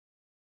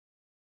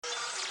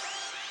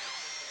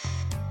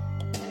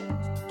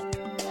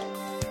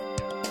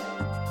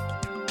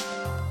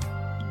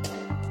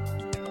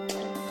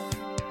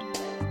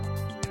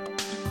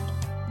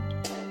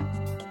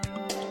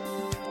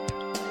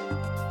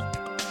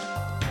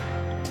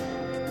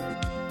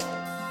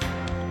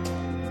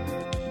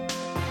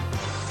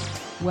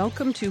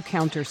Welcome to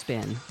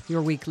Counterspin,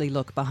 your weekly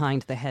look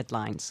behind the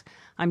headlines.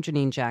 I'm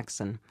Janine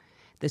Jackson.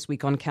 This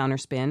week on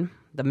Counterspin,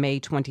 the May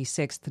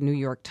 26th New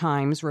York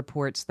Times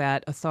reports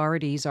that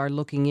authorities are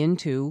looking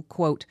into,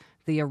 quote,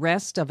 the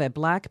arrest of a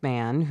black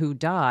man who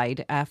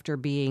died after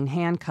being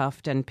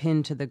handcuffed and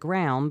pinned to the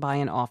ground by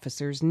an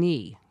officer's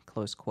knee,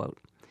 close quote.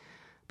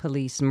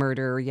 Police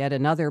murder yet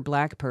another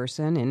black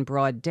person in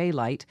broad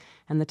daylight,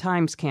 and the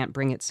Times can't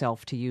bring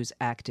itself to use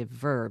active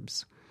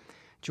verbs.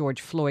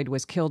 George Floyd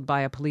was killed by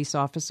a police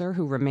officer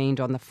who remained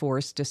on the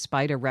force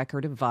despite a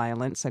record of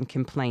violence and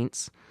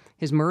complaints.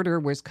 His murder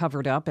was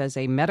covered up as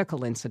a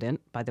medical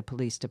incident by the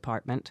police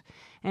department.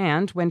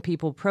 And when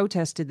people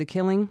protested the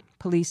killing,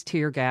 police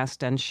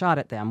tear-gassed and shot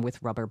at them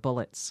with rubber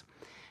bullets.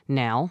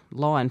 Now,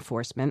 law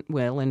enforcement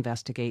will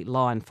investigate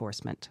law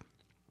enforcement.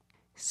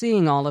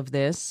 Seeing all of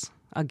this,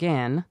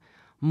 again,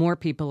 more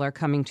people are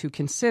coming to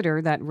consider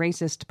that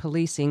racist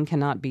policing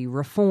cannot be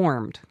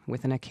reformed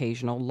with an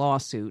occasional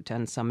lawsuit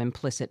and some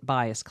implicit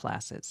bias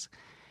classes.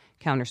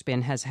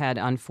 Counterspin has had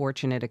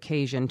unfortunate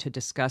occasion to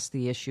discuss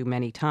the issue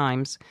many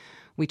times.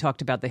 We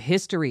talked about the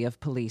history of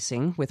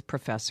policing with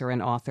professor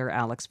and author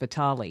Alex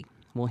Vitale.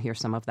 We'll hear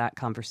some of that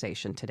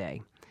conversation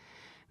today.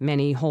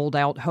 Many hold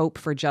out hope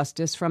for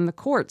justice from the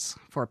courts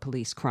for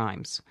police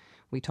crimes.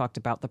 We talked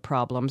about the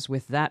problems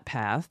with that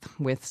path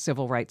with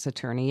civil rights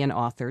attorney and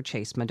author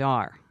Chase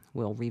Madar.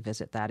 We'll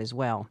revisit that as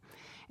well.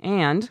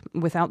 And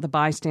without the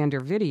bystander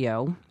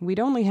video,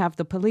 we'd only have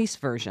the police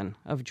version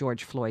of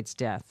George Floyd's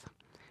death.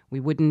 We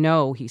wouldn't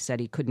know he said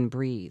he couldn't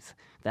breathe,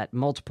 that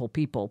multiple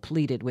people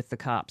pleaded with the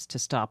cops to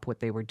stop what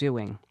they were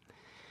doing.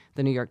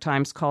 The New York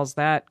Times calls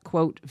that,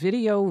 quote,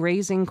 video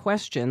raising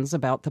questions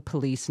about the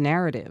police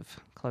narrative,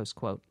 close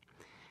quote.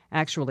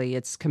 Actually,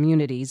 it's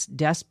communities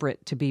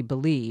desperate to be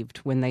believed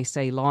when they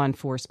say law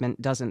enforcement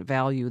doesn't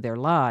value their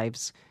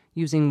lives,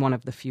 using one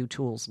of the few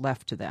tools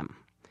left to them.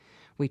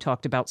 We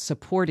talked about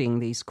supporting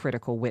these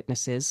critical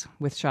witnesses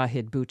with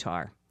Shahid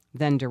Buttar,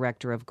 then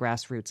Director of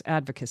Grassroots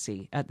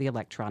Advocacy at the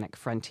Electronic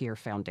Frontier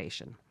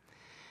Foundation.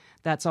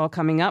 That's all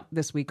coming up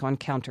this week on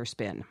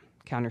Counterspin.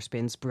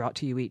 Counterspin's brought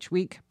to you each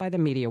week by the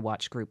Media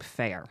Watch Group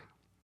FAIR.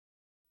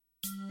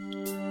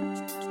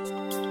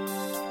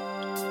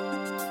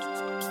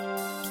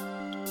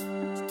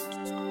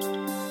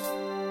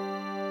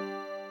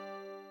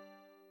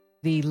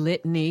 The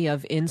litany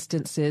of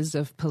instances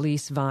of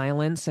police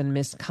violence and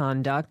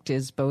misconduct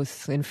is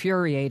both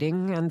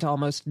infuriating and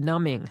almost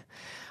numbing.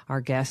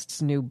 Our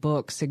guest's new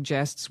book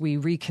suggests we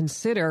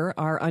reconsider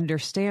our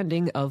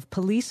understanding of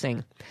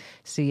policing,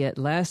 see it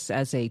less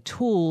as a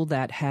tool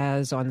that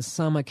has on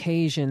some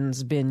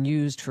occasions been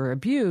used for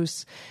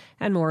abuse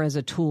and more as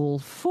a tool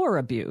for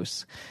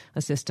abuse,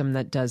 a system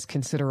that does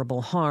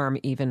considerable harm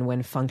even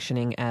when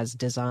functioning as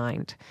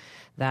designed.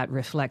 That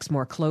reflects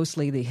more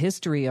closely the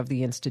history of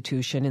the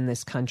institution in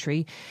this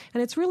country,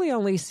 and it's really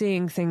only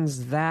seeing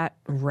things that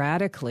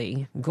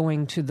radically,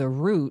 going to the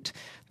root,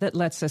 that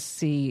lets us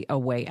see a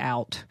way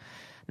out.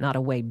 Not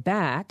a way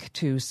back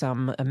to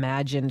some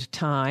imagined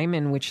time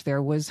in which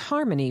there was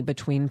harmony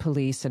between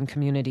police and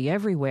community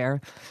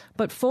everywhere,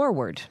 but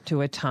forward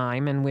to a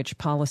time in which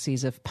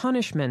policies of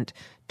punishment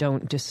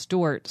don't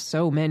distort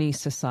so many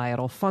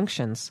societal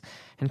functions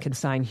and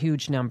consign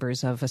huge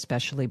numbers of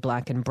especially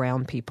black and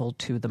brown people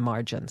to the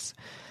margins.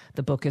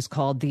 The book is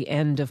called The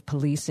End of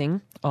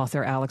Policing.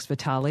 Author Alex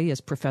Vitale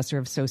is professor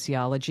of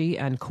sociology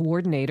and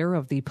coordinator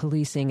of the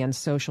Policing and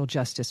Social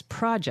Justice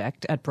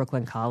Project at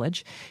Brooklyn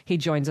College. He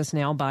joins us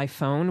now by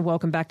phone.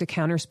 Welcome back to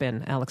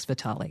Counterspin, Alex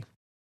Vitale.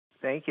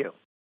 Thank you.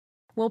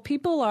 Well,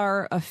 people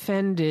are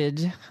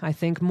offended, I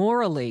think,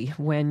 morally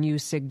when you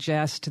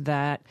suggest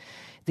that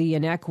the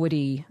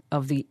inequity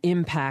of the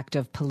impact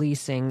of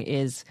policing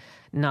is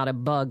not a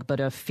bug, but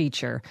a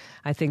feature.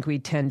 I think we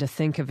tend to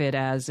think of it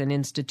as an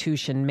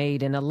institution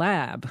made in a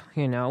lab.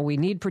 You know, we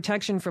need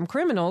protection from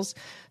criminals,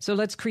 so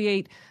let's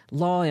create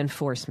law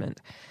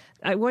enforcement.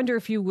 I wonder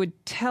if you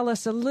would tell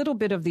us a little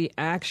bit of the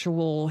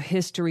actual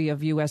history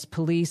of U.S.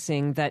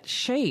 policing that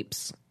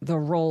shapes the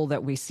role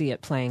that we see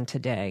it playing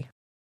today.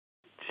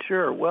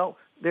 Sure. Well,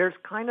 there's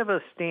kind of a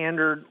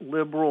standard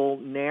liberal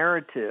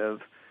narrative,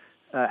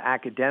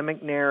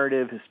 academic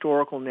narrative,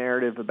 historical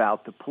narrative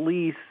about the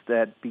police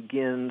that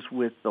begins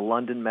with the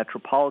London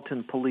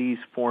Metropolitan Police,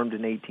 formed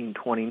in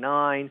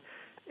 1829.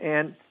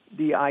 And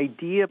the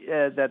idea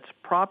that's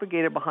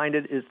propagated behind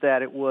it is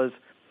that it was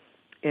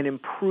an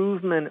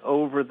improvement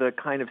over the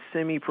kind of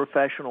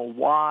semi-professional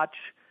watch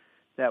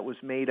that was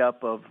made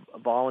up of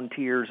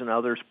volunteers and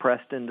others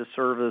pressed into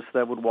service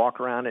that would walk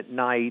around at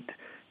night,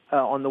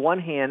 on the one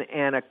hand,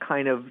 and a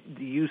kind of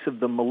the use of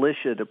the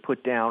militia to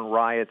put down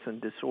riots and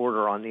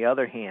disorder on the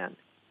other hand.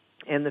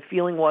 And the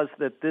feeling was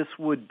that this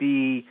would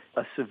be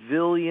a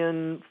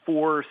civilian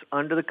force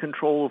under the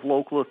control of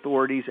local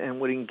authorities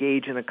and would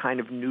engage in a kind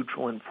of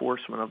neutral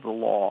enforcement of the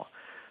law.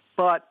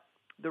 But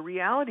the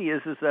reality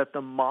is that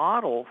the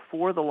model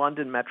for the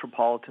London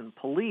Metropolitan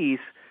Police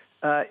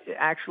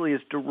actually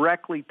is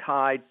directly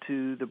tied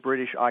to the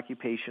British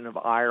occupation of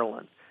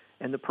Ireland.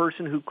 And the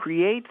person who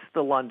creates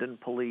the London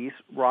police,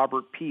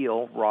 Robert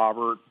Peel,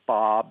 Robert,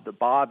 Bob, the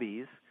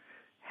Bobbies,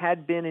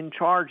 had been in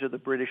charge of the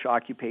British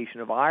occupation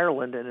of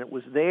Ireland, and it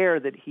was there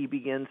that he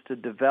begins to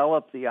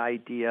develop the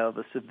idea of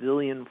a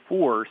civilian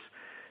force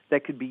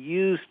that could be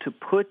used to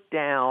put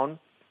down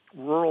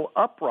rural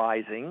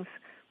uprisings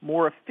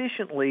more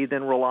efficiently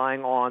than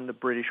relying on the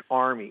British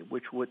Army,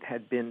 which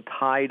had been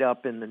tied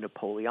up in the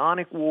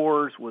Napoleonic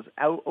Wars, was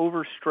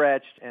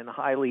overstretched and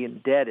highly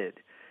indebted.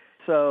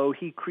 So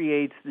he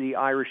creates the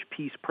Irish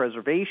Peace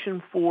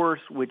Preservation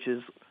Force, which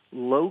is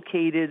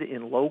located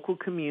in local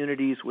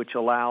communities, which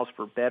allows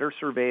for better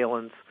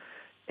surveillance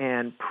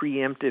and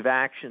preemptive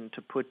action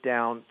to put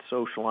down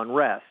social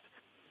unrest.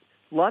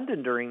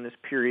 London during this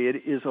period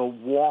is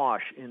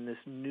awash in this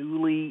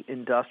newly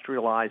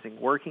industrializing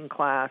working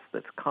class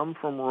that's come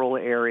from rural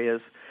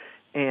areas,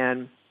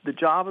 and the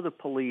job of the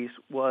police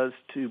was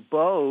to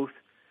both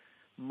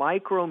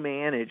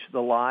micromanage the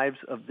lives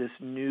of this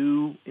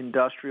new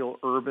industrial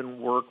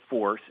urban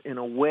workforce in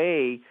a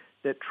way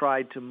that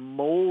tried to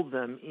mold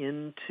them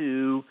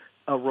into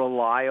a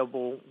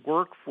reliable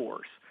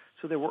workforce.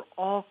 So there were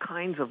all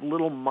kinds of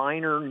little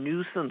minor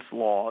nuisance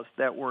laws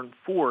that were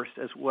enforced,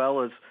 as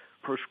well as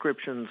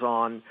prescriptions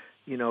on,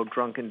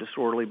 drunk and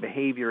disorderly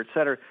behavior, et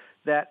cetera,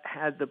 that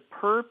had the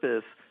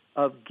purpose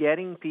of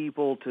getting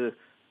people to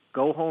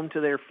go home to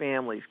their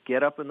families,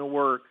 get up in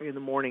the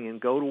morning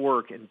and go to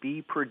work and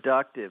be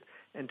productive,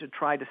 and to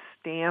try to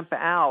stamp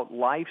out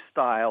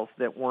lifestyles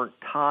that weren't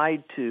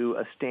tied to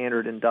a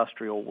standard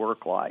industrial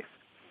work life.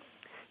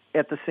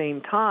 At the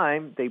same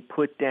time, they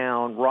put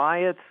down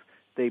riots,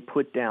 they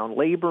put down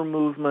labor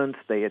movements,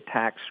 they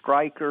attacked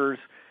strikers,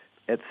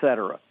 et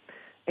cetera.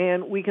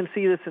 And we can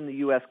see this in the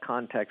U.S.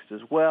 context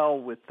as well,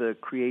 with the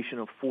creation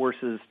of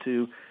forces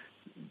to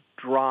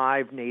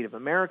drive Native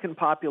American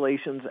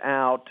populations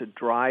out, to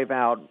drive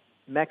out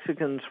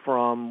Mexicans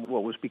from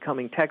what was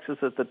becoming Texas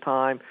at the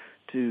time,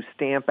 to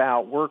stamp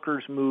out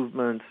workers'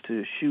 movements,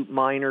 to shoot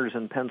miners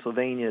in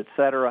Pennsylvania, et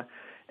cetera.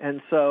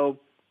 And so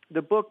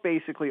the book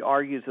basically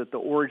argues that the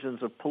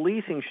origins of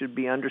policing should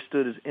be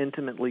understood as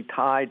intimately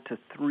tied to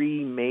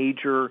three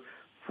major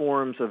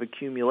forms of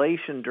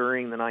accumulation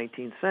during the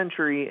 19th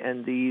century,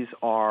 and these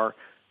are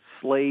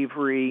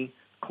slavery,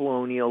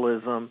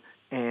 colonialism,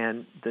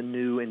 and the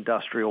new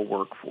industrial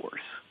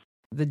workforce.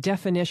 The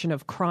definition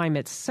of crime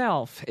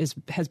itself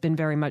has been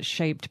very much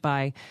shaped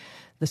by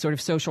the sort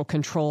of social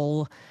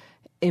control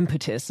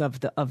impetus of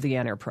the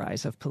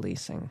enterprise of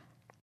policing.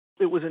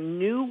 It was a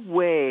new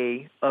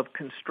way of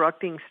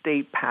constructing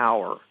state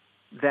power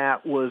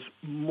that was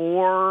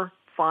more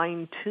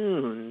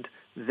fine-tuned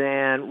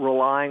than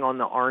relying on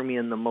the army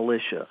and the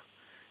militia.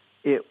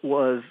 It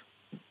was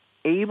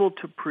able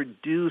to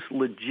produce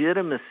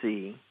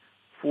legitimacy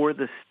for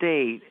the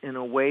state in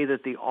a way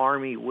that the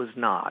army was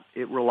not.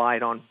 It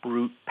relied on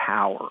brute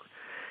power.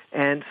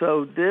 And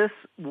so this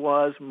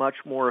was much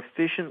more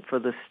efficient for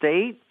the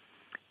state,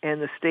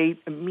 and the state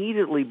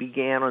immediately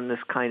began on this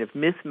kind of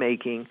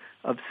myth-making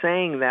of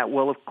saying that,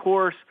 well, of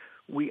course,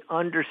 we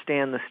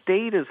understand the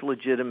state is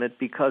legitimate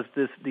because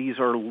these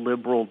are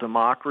liberal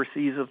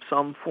democracies of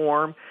some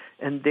form,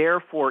 and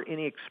therefore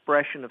any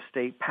expression of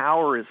state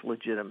power is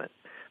legitimate.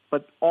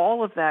 But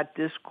all of that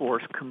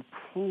discourse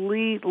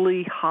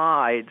completely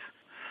hides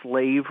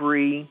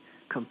slavery,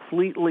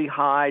 completely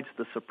hides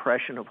the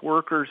suppression of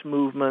workers'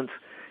 movements,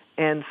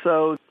 and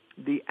so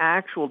the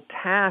actual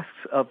tasks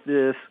of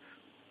this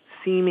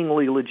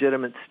seemingly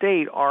legitimate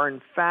state are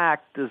in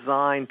fact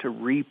designed to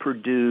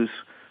reproduce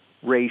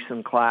race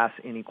and class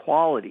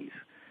inequalities.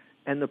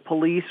 And the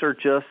police are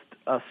just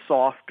a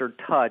softer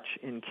touch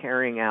in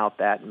carrying out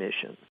that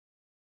mission.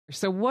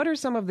 So what are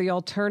some of the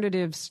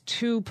alternatives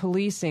to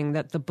policing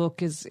that the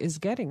book is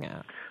getting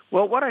at?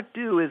 Well, what I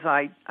do is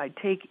I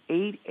take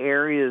 8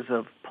 areas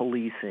of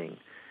policing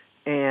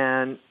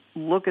and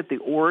look at the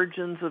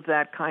origins of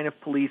that kind of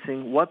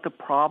policing, what the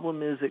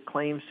problem is it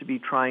claims to be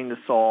trying to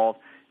solve,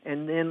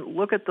 and then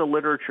look at the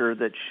literature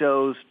that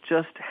shows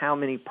just how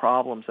many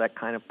problems that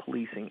kind of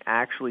policing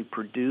actually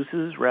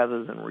produces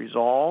rather than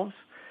resolves,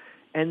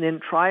 and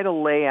then try to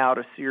lay out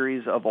a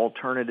series of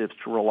alternatives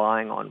to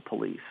relying on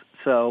police.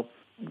 So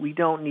we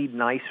don't need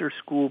nicer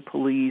school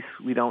police.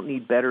 We don't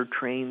need better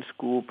trained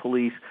school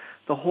police.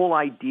 The whole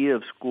idea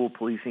of school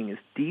policing is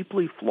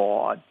deeply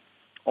flawed.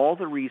 All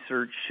the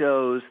research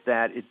shows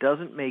that it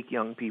doesn't make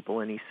young people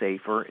any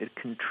safer. It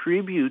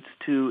contributes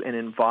to an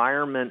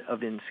environment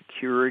of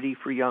insecurity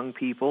for young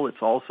people.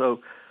 It's also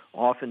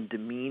often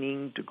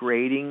demeaning,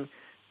 degrading,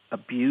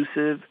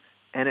 abusive,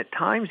 and at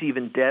times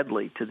even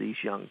deadly to these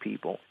young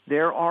people.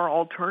 There are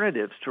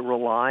alternatives to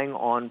relying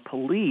on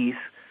police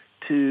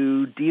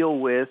to deal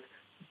with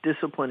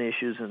discipline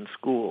issues in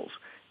schools.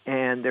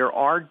 And there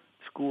are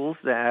schools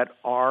that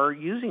are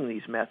using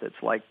these methods,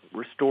 like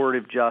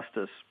restorative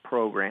justice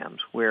programs,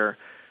 where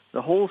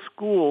the whole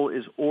school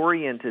is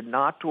oriented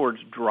not towards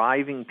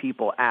driving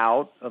people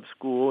out of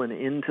school and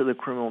into the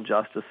criminal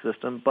justice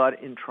system,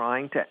 but in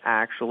trying to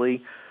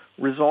actually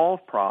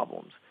resolve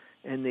problems.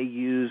 and they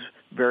use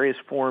various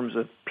forms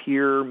of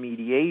peer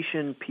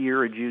mediation,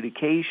 peer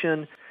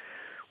adjudication.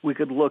 We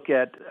could look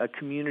at a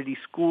community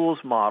schools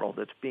model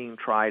that's being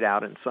tried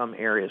out in some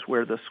areas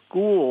where the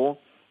school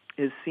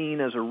is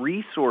seen as a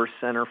resource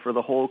center for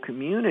the whole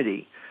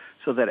community,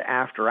 so that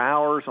after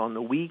hours on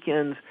the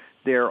weekends,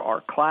 there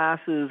are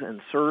classes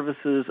and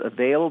services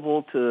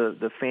available to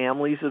the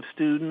families of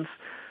students,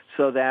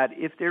 so that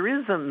if there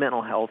is a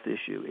mental health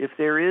issue, if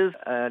there is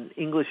an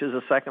English as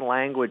a second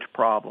language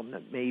problem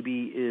that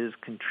maybe is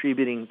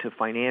contributing to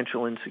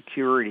financial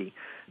insecurity,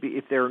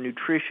 if there are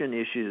nutrition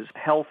issues,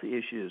 health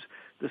issues,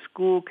 the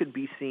school could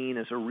be seen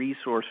as a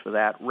resource for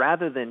that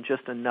rather than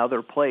just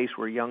another place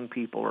where young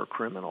people are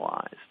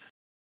criminalized.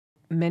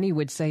 Many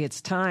would say it's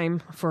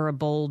time for a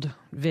bold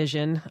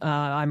vision.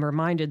 I'm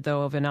reminded,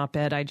 though, of an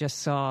op-ed I just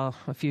saw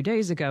a few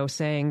days ago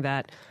saying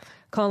that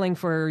calling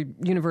for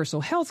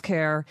universal health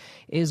care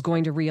is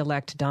going to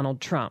reelect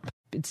Donald Trump.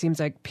 It seems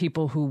like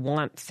people who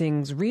want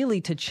things really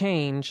to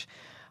change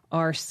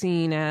are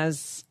seen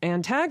as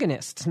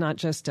antagonists, not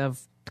just of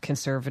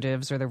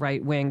conservatives or the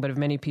right wing, but of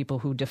many people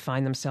who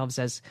define themselves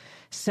as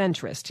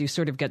centrist. You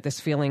sort of get this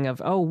feeling of,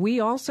 oh,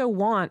 we also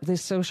want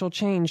this social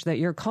change that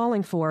you're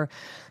calling for,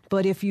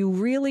 but if you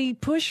really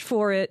push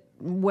for it,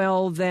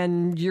 well,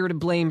 then you're to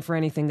blame for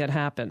anything that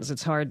happens.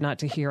 It's hard not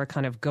to hear a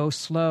kind of go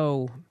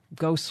slow,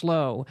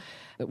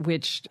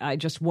 which I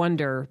just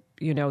wonder,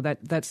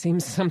 that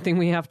seems something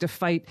we have to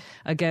fight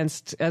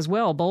against as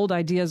well. Bold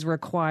ideas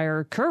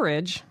require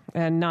courage,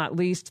 and not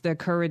least the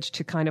courage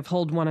to kind of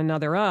hold one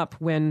another up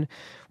when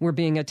we're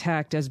being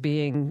attacked as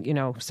being,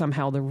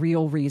 somehow the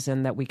real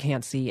reason that we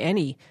can't see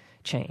any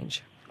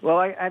change. Well,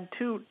 I have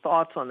two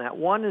thoughts on that.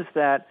 One is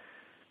that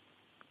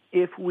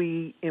if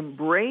we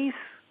embrace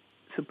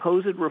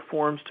supposed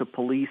reforms to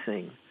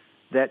policing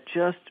that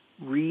just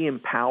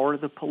re-empower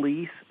the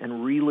police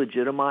and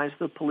re-legitimize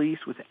the police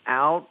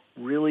without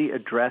really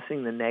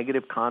addressing the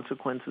negative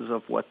consequences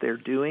of what they're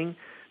doing,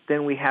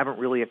 then we haven't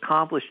really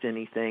accomplished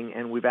anything,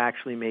 and we've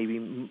actually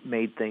maybe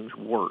made things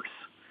worse.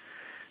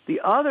 The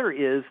other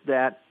is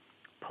that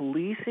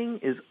policing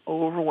is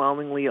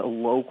overwhelmingly a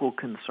local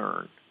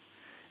concern.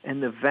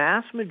 And the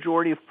vast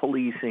majority of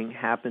policing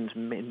happens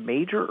in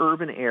major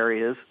urban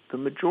areas, the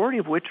majority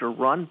of which are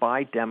run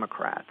by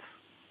Democrats.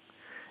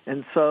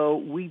 And so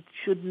we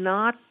should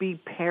not be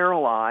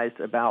paralyzed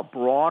about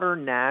broader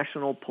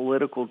national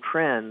political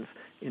trends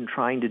in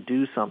trying to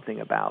do something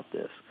about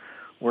this.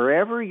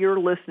 Wherever you're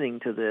listening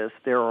to this,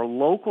 there are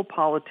local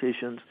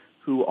politicians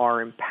who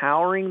are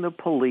empowering the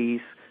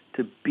police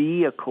to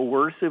be a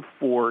coercive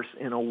force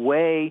in a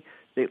way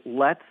that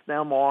lets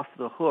them off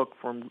the hook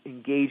from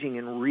engaging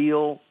in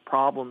real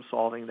problem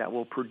solving that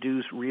will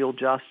produce real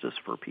justice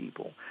for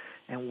people.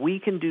 And we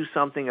can do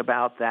something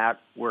about that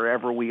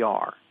wherever we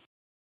are.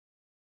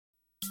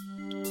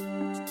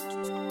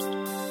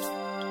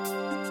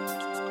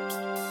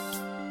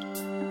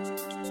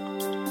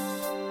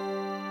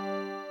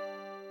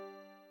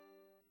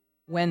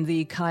 When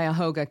the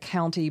Cuyahoga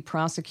County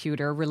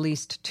prosecutor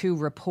released 2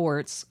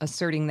 reports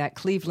asserting that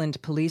Cleveland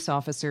police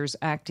officers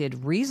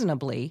acted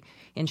reasonably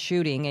in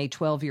shooting a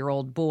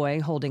 12-year-old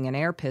boy holding an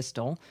air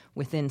pistol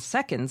within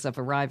seconds of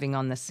arriving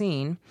on the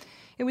scene,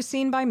 it was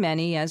seen by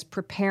many as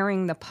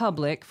preparing the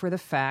public for the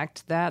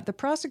fact that the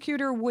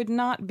prosecutor would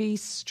not be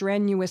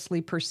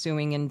strenuously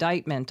pursuing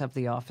indictment of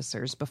the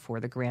officers before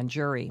the grand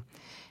jury.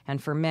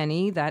 And for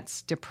many,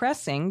 that's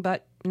depressing,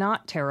 but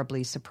not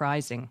terribly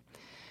surprising.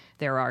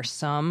 There are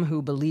some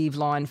who believe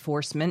law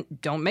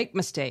enforcement don't make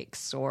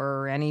mistakes,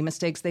 or any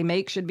mistakes they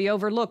make should be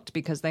overlooked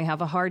because they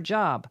have a hard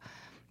job.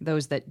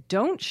 Those that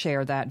don't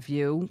share that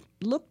view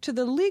look to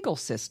the legal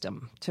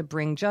system to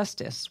bring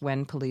justice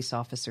when police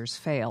officers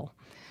fail.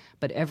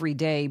 But every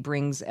day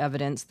brings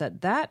evidence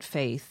that that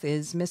faith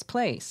is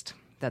misplaced,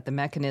 that the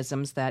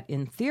mechanisms that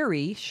in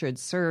theory should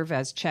serve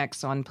as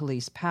checks on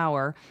police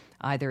power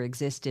either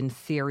exist in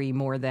theory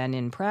more than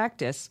in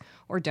practice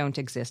or don't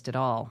exist at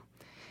all.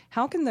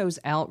 How can those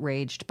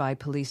outraged by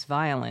police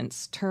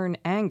violence turn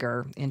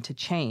anger into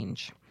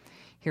change?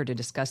 Here to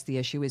discuss the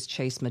issue is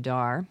Chase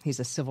Madar. He's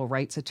a civil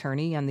rights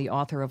attorney and the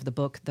author of the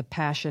book, The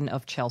Passion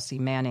of Chelsea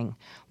Manning.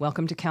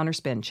 Welcome to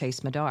Counterspin,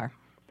 Chase Madar.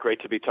 Great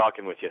to be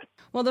talking with you.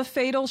 Well, the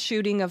fatal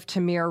shooting of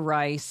Tamir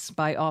Rice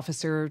by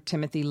Officer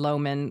Timothy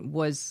Loehmann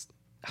was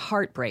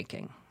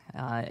heartbreaking.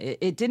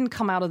 It didn't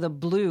come out of the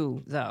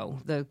blue, though.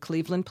 The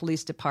Cleveland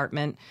Police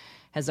Department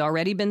has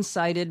already been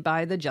cited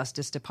by the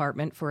Justice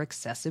Department for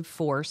excessive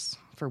force,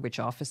 for which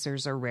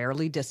officers are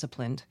rarely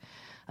disciplined.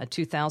 A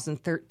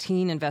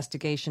 2013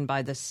 investigation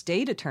by the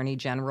state attorney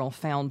general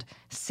found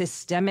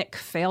systemic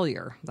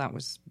failure. That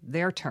was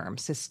their term,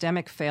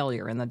 systemic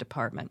failure in the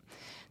department.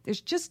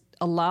 There's just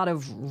a lot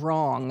of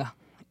wrong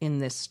in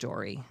this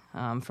story,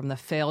 from the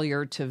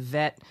failure to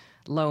vet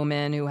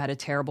Loehmann, who had a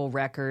terrible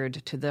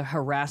record, to the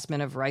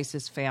harassment of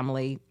Rice's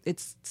family.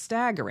 It's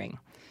staggering.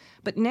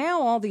 But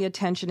now all the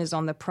attention is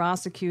on the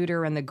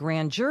prosecutor and the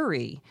grand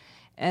jury,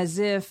 as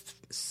if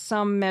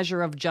some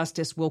measure of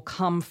justice will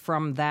come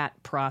from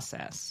that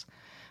process.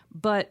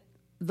 But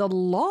the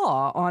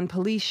law on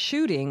police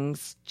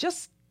shootings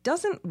just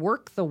doesn't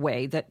work the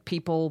way that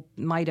people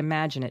might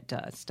imagine it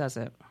does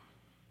it?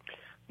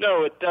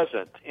 No, it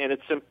doesn't. And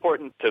it's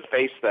important to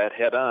face that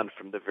head on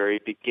from the very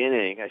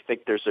beginning. I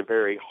think there's a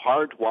very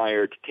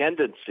hardwired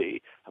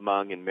tendency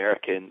among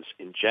Americans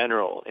in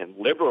general and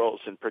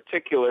liberals in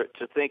particular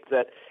to think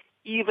that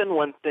even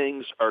when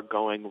things are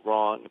going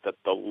wrong, that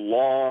the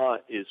law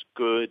is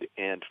good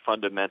and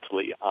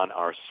fundamentally on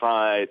our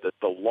side, that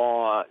the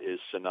law is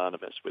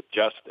synonymous with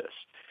justice.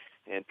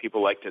 And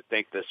people like to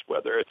think this,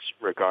 whether it's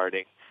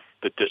regarding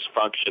the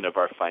dysfunction of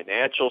our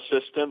financial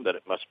system, that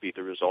it must be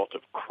the result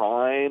of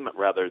crime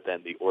rather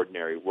than the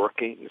ordinary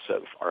workings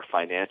of our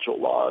financial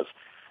laws.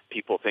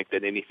 People think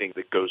that anything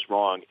that goes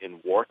wrong in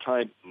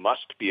wartime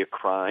must be a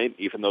crime,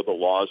 even though the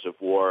laws of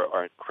war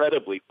are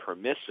incredibly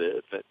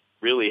permissive and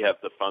really have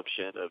the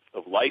function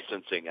of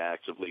licensing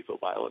acts of lethal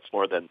violence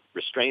more than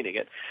restraining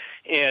it.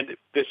 And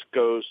this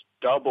goes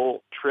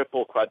double,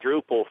 triple,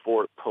 quadruple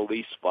for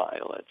police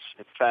violence.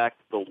 In fact,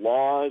 the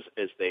laws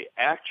as they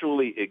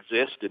actually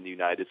exist in the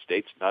United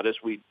States, not as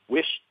we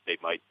wish they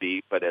might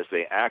be, but as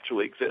they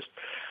actually exist,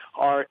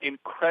 are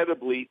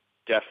incredibly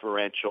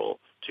deferential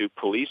to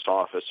police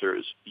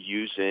officers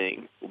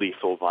using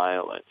lethal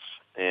violence.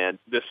 And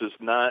this is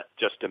not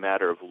just a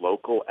matter of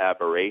local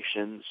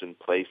aberrations in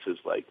places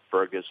like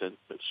Ferguson,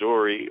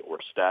 Missouri, or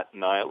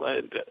Staten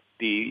Island.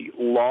 The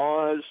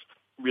laws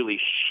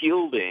really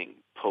shielding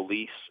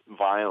police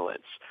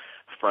violence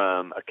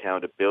from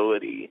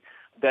accountability,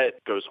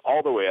 that goes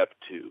all the way up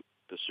to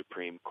the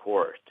Supreme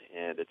Court.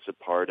 And it's a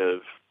part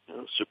of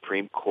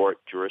Supreme Court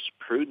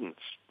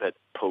jurisprudence that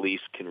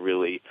police can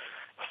really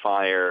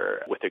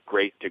fire with a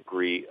great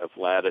degree of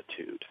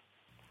latitude.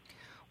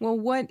 Well,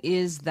 what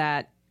is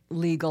that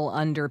legal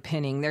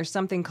underpinning? There's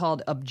something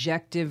called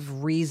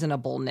objective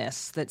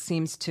reasonableness that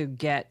seems to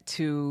get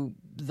to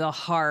the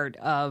heart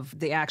of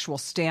the actual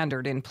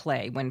standard in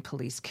play when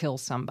police kill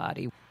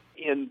somebody.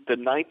 In the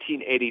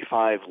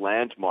 1985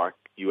 landmark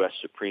U.S.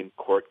 Supreme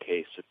Court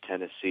case of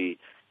Tennessee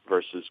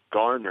versus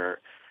Garner,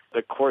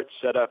 the court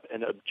set up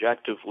an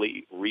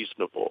objectively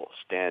reasonable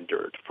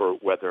standard for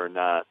whether or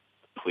not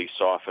a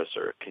police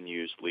officer can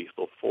use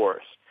lethal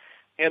force.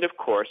 And of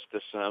course,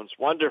 this sounds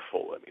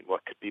wonderful. I mean,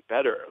 what could be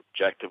better?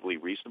 Objectively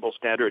reasonable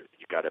standard?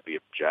 You got to be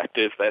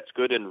objective. That's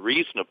good. And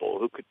reasonable.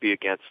 Who could be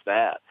against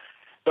that?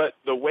 But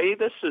the way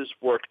this is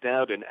worked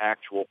out in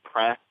actual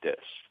practice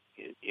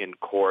in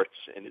courts,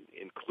 and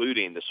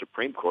including the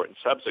Supreme Court and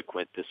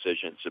subsequent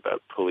decisions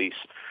about police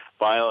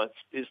violence,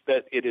 is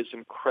that it is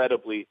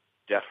incredibly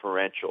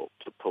deferential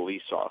to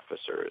police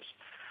officers.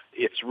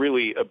 It's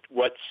really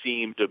what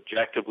seemed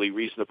objectively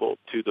reasonable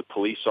to the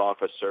police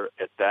officer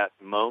at that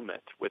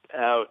moment,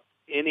 without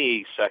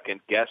any second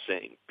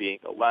guessing being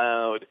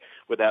allowed,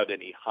 without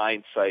any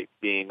hindsight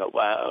being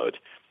allowed.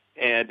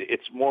 And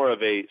it's more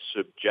of a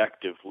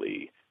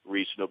subjectively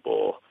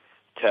reasonable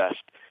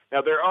test.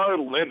 Now, there are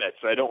limits.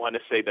 I don't want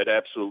to say that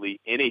absolutely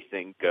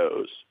anything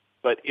goes,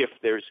 but if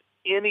there's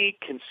any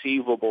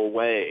conceivable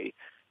way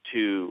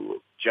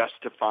to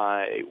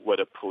justify what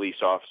a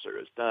police officer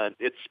has done,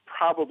 it's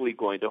probably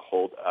going to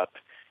hold up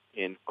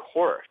in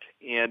court.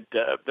 And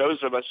those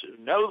of us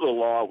who know the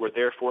law were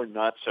therefore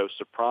not so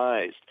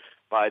surprised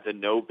by the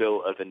no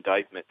bill of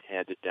indictment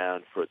handed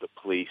down for the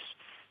police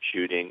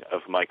shooting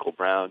of Michael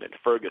Brown in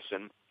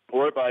Ferguson,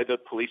 or by the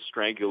police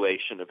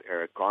strangulation of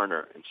Eric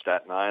Garner in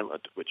Staten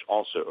Island, which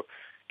also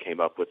came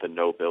up with a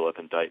no bill of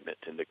indictment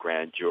in the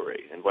grand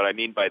jury. And what I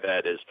mean by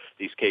that is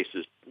these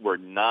cases were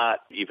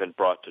not even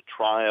brought to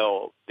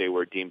trial. They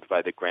were deemed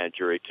by the grand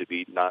jury to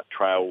be not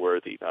trial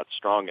worthy, not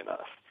strong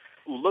enough.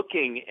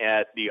 Looking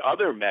at the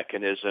other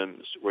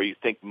mechanisms where you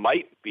think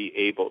might be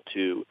able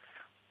to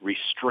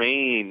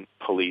restrain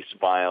police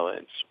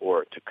violence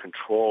or to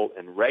control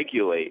and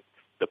regulate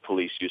the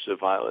police use of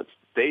violence,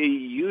 they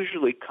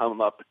usually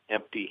come up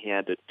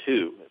empty-handed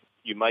too.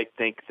 You might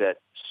think that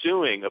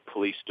suing a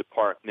police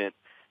department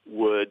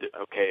would,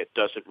 it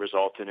doesn't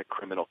result in a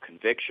criminal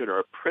conviction or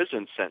a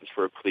prison sentence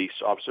for police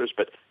officers,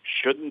 but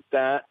shouldn't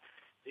that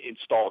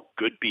install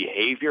good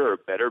behavior or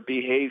better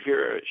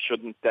behavior?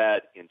 Shouldn't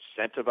that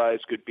incentivize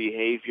good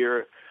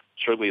behavior?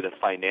 Surely the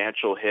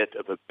financial hit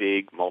of a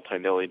big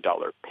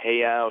multi-million-dollar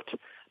payout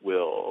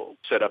will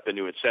set up a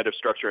new incentive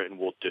structure and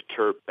will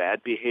deter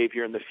bad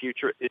behavior in the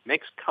future. It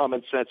makes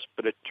common sense,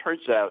 but it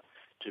turns out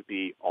to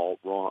be all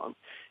wrong.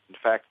 In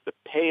fact, the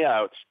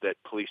payouts that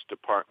police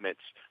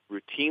departments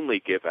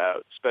routinely give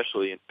out,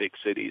 especially in big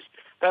cities,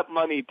 that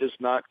money does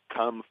not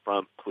come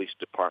from police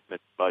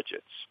department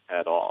budgets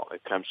at all.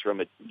 It comes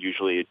from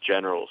usually a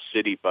general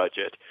city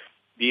budget.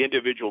 The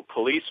individual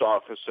police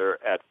officer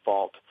at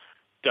fault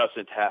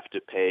doesn't have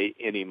to pay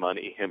any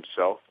money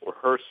himself or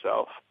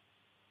herself.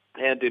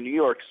 And in New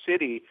York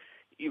City,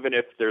 even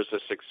if there's a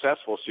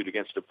successful suit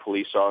against a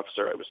police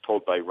officer, I was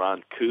told by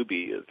Ron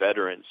Kuby, a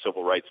veteran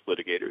civil rights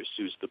litigator who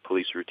sues the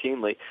police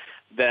routinely,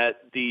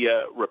 that the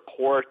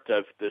report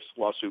of this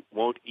lawsuit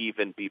won't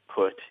even be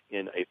put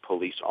in a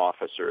police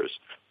officer's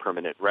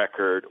permanent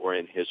record or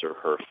in his or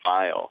her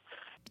file.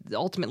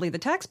 Ultimately, the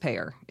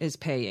taxpayer is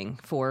paying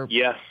for...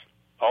 Yes,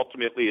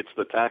 ultimately it's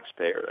the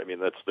taxpayer. I mean,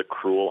 that's the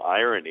cruel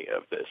irony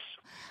of this.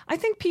 I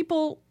think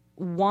people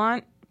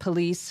want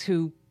police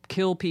who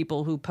kill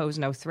people who pose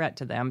no threat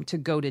to them to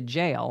go to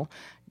jail,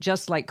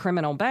 just like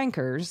criminal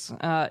bankers,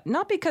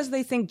 not because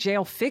they think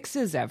jail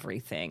fixes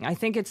everything. I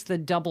think it's the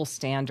double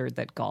standard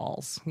that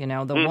galls. You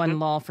know, the one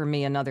law for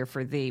me, another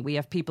for thee. We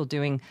have people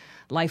doing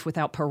life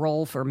without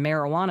parole for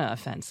marijuana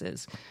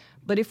offenses.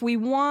 But if we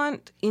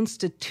want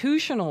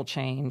institutional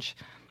change,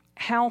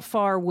 how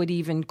far would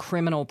even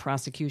criminal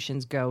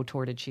prosecutions go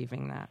toward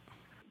achieving that?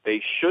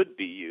 They should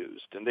be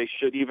used, and they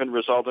should even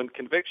result in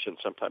conviction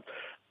sometimes.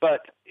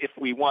 But if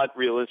we want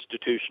real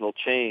institutional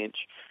change,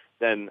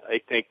 then I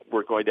think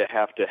we're going to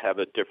have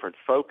a different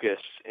focus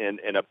and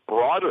a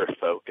broader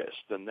focus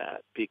than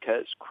that,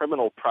 because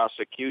criminal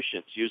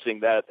prosecutions, using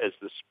that as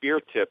the spear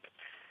tip,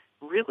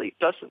 really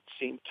doesn't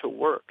seem to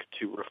work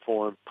to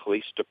reform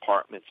police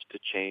departments, to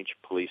change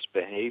police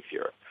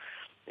behavior.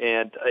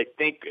 And I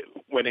think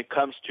when it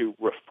comes to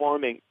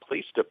reforming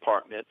police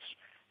departments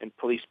and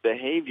police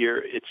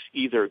behavior, it's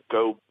either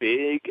go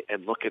big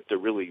and look at the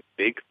really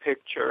big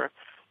picture,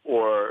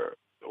 or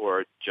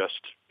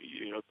just,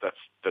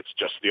 that's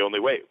just the only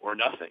way, or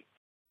nothing.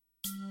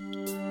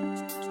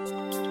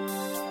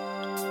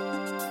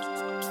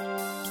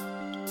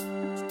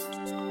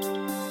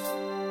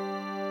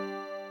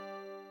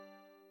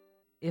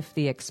 If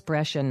the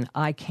expression,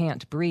 "I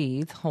can't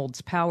breathe,"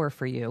 holds power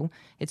for you,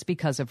 it's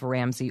because of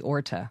Ramsey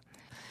Orta.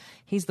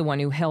 He's the one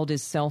who held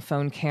his cell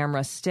phone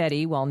camera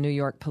steady while New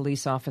York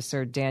police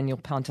officer Daniel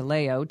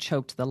Pantaleo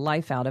choked the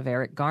life out of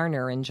Eric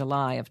Garner in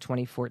July of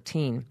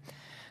 2014.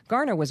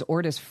 Garner was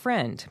Orta's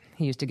friend.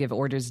 He used to give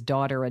Orta's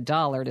daughter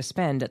 $1 to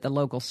spend at the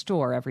local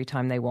store every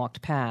time they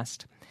walked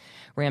past.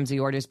 Ramsey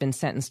Orta's been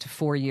sentenced to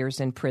 4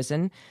 years in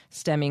prison,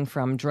 stemming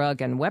from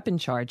drug and weapon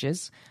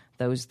charges,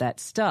 those that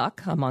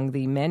stuck among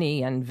the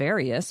many and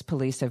various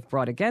police have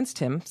brought against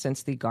him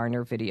since the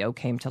Garner video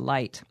came to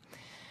light.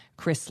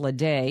 Chris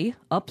Leday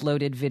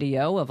uploaded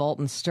video of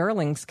Alton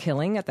Sterling's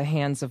killing at the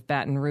hands of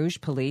Baton Rouge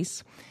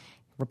police.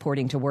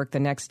 Reporting to work the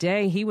next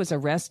day, he was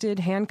arrested,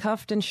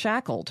 handcuffed, and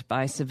shackled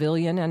by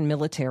civilian and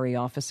military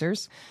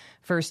officers.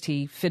 First,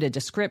 he fit a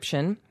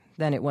description.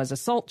 Then it was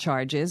assault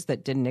charges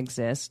that didn't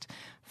exist.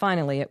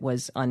 Finally, it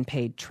was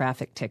unpaid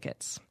traffic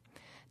tickets.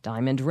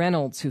 Diamond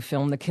Reynolds, who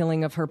filmed the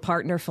killing of her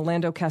partner,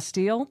 Philando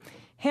Castile,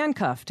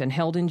 handcuffed and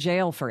held in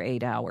jail for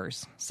 8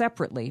 hours,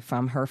 separately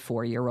from her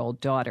 4-year-old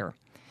daughter.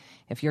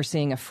 If you're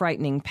seeing a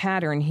frightening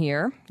pattern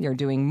here, you're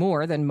doing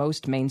more than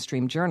most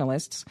mainstream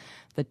journalists.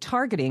 The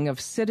targeting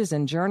of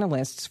citizen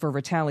journalists for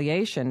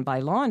retaliation by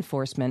law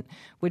enforcement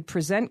would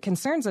present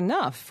concerns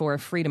enough for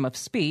freedom of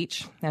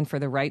speech and for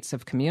the rights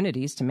of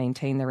communities to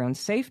maintain their own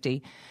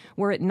safety,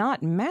 were it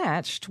not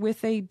matched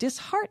with a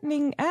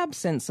disheartening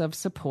absence of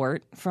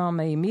support from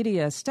a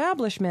media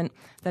establishment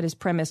that has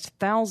premised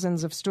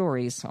thousands of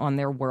stories on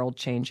their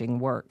world-changing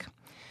work.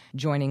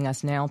 Joining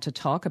us now to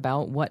talk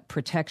about what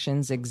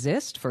protections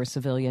exist for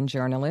civilian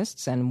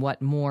journalists and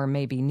what more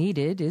may be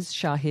needed is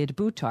Shahid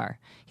Buttar.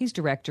 He's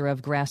director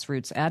of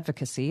grassroots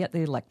advocacy at the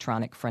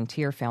Electronic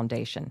Frontier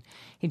Foundation.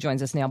 He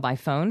joins us now by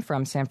phone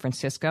from San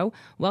Francisco.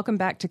 Welcome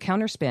back to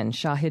Counterspin,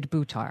 Shahid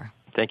Buttar.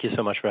 Thank you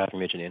so much for having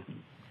me, Janine.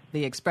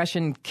 The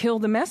expression "kill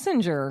the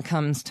messenger"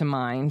 comes to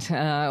mind,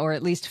 or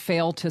at least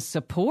fail to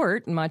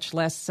support, much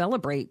less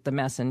celebrate the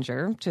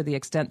messenger, to the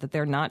extent that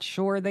they're not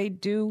sure they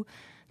do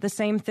the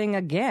same thing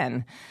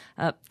again.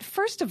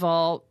 First of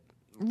all,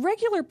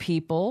 regular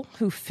people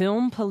who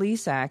film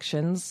police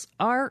actions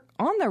are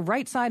on the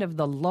right side of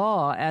the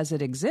law as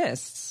it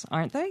exists,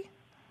 aren't they?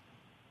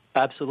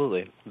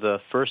 Absolutely.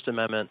 The First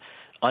Amendment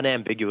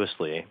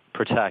unambiguously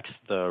protects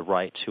the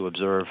right to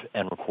observe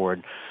and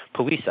record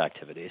police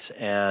activities,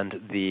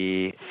 and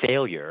the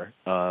failure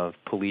of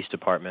police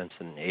departments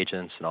and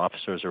agents and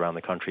officers around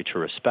the country to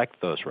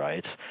respect those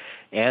rights,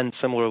 and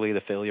similarly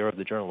the failure of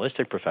the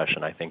journalistic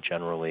profession, I think,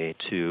 generally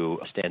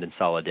to stand in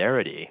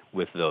solidarity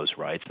with those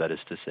rights, that is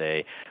to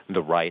say,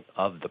 the right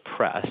of the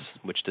press,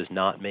 which does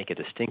not make a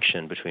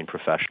distinction between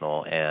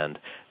professional and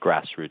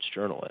grassroots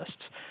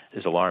journalists,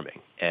 is alarming.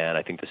 And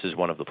I think this is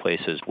one of the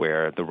places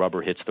where the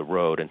rubber hits the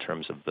road in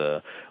terms of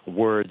the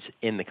words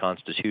in the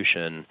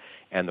Constitution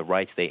and the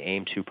rights they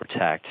aim to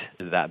protect,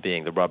 that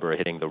being the rubber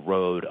hitting the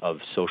road of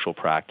social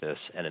practice,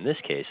 and in this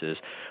case is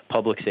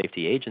public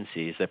safety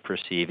agencies that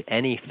perceive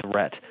any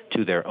threat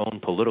to their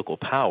own political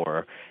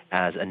power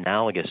as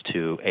analogous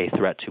to a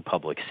threat to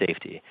public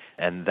safety.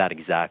 And that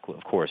exactly,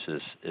 of course,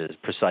 is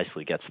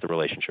precisely gets the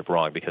relationship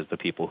wrong, because the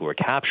people who are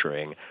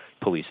capturing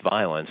police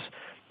violence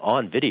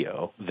on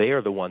video, they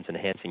are the ones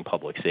enhancing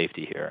public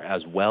safety here,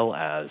 as well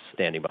as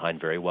standing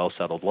behind very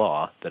well-settled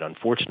law that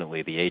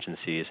unfortunately the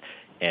agencies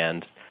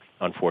and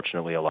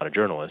unfortunately a lot of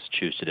journalists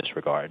choose to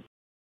disregard.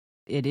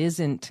 it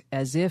isn't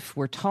as if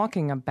we're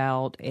talking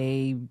about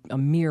a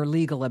mere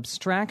legal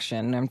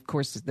abstraction. And of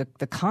course,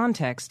 the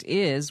context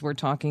is we're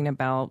talking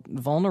about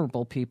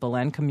vulnerable people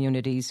and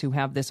communities who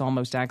have this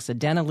almost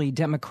accidentally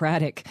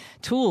democratic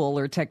tool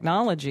or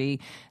technology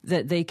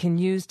that they can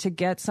use to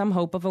get some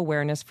hope of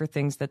awareness for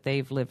things that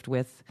they've lived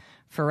with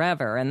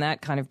forever. And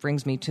that kind of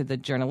brings me to the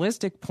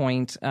journalistic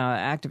point.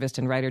 Activist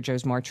and writer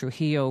Josmar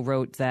Trujillo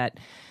wrote that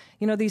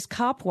these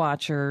cop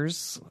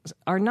watchers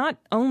are not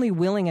only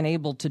willing and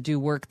able to do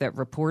work that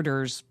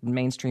reporters,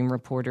 mainstream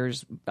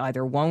reporters,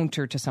 either won't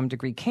or to some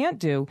degree can't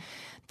do.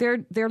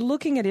 They're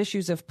looking at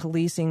issues of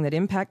policing that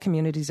impact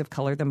communities of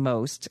color the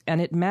most,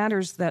 and it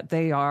matters that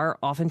they are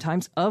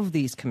oftentimes of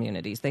these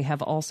communities. They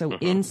have also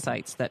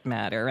insights that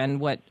matter. And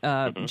what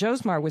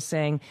Josmar was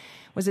saying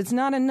was it's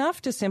not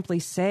enough to simply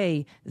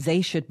say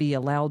they should be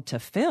allowed to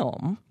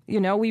film.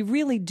 We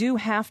really do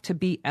have to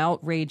be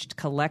outraged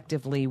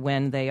collectively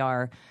when they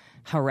are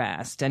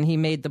harassed. And he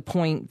made the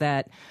point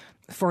that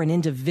for an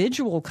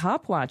individual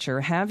cop watcher,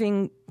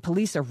 having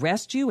police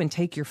arrest you and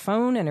take your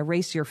phone and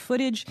erase your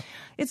footage,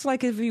 it's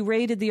like if you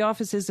raided the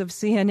offices of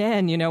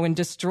CNN, and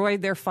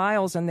destroyed their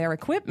files and their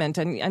equipment.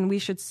 And we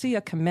should see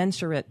a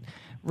commensurate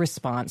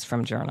response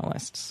from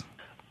journalists.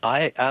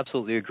 I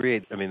absolutely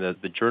agree. I mean,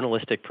 the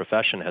journalistic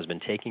profession has been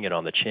taking it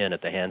on the chin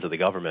at the hands of the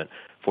government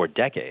for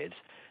decades.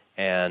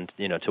 And,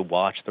 to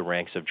watch the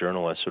ranks of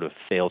journalists sort of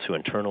fail to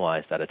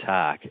internalize that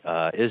attack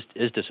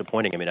is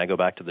disappointing. I mean, I go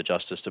back to the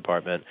Justice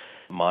Department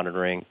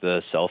monitoring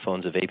the cell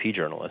phones of AP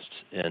journalists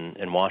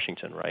in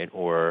Washington, right?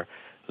 Or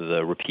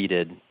the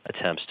repeated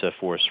attempts to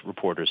force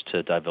reporters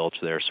to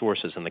divulge their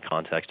sources in the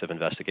context of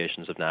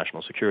investigations of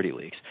national security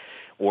leaks.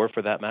 Or,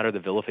 for that matter, the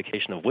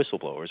vilification of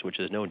whistleblowers, which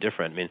is no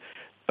different. I mean,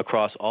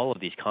 across all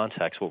of these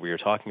contexts, what we are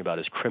talking about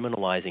is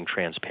criminalizing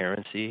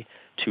transparency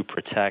to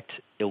protect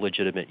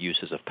illegitimate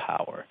uses of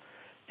power.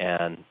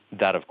 And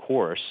that, of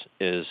course,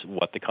 is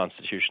what the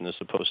Constitution is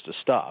supposed to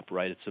stop,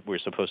 right? We're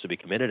supposed to be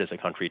committed as a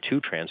country to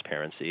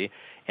transparency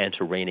and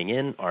to reining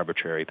in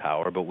arbitrary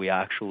power, but we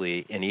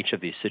actually, in each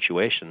of these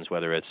situations,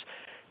 whether it's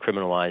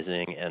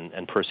criminalizing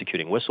and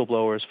persecuting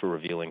whistleblowers for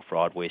revealing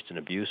fraud, waste, and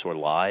abuse or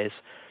lies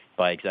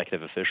by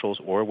executive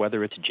officials, or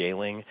whether it's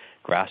jailing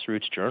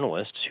grassroots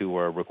journalists who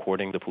are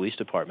recording the police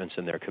departments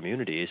in their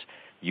communities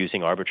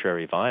using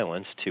arbitrary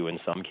violence to, in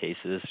some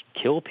cases,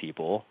 kill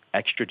people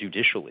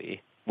extrajudicially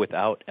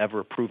without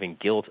ever proving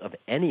guilt of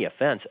any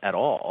offense at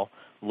all,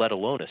 let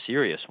alone a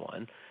serious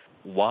one,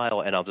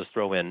 while, and I'll just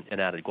throw in an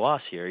added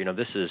gloss here,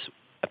 this is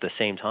at the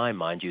same time,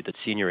 mind you, that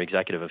senior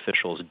executive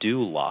officials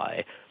do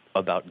lie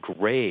about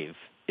grave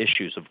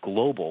issues of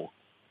global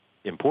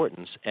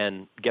importance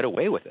and get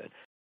away with it.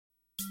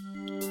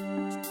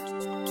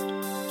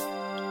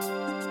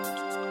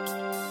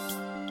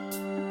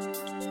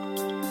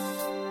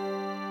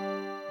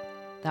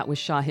 That was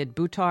Shahid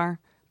Buttar.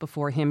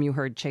 Before him, you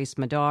heard Chase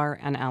Madar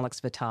and Alex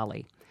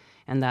Vitale.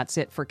 And that's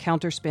it for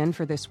Counterspin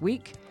for this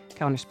week.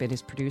 Counterspin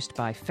is produced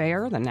by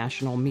FAIR, the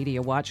National Media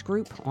Watch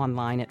Group,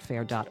 online at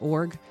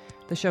fair.org.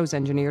 The show's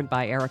engineered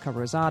by Erica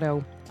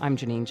Rosado. I'm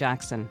Janine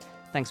Jackson.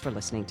 Thanks for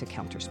listening to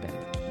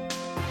Counterspin.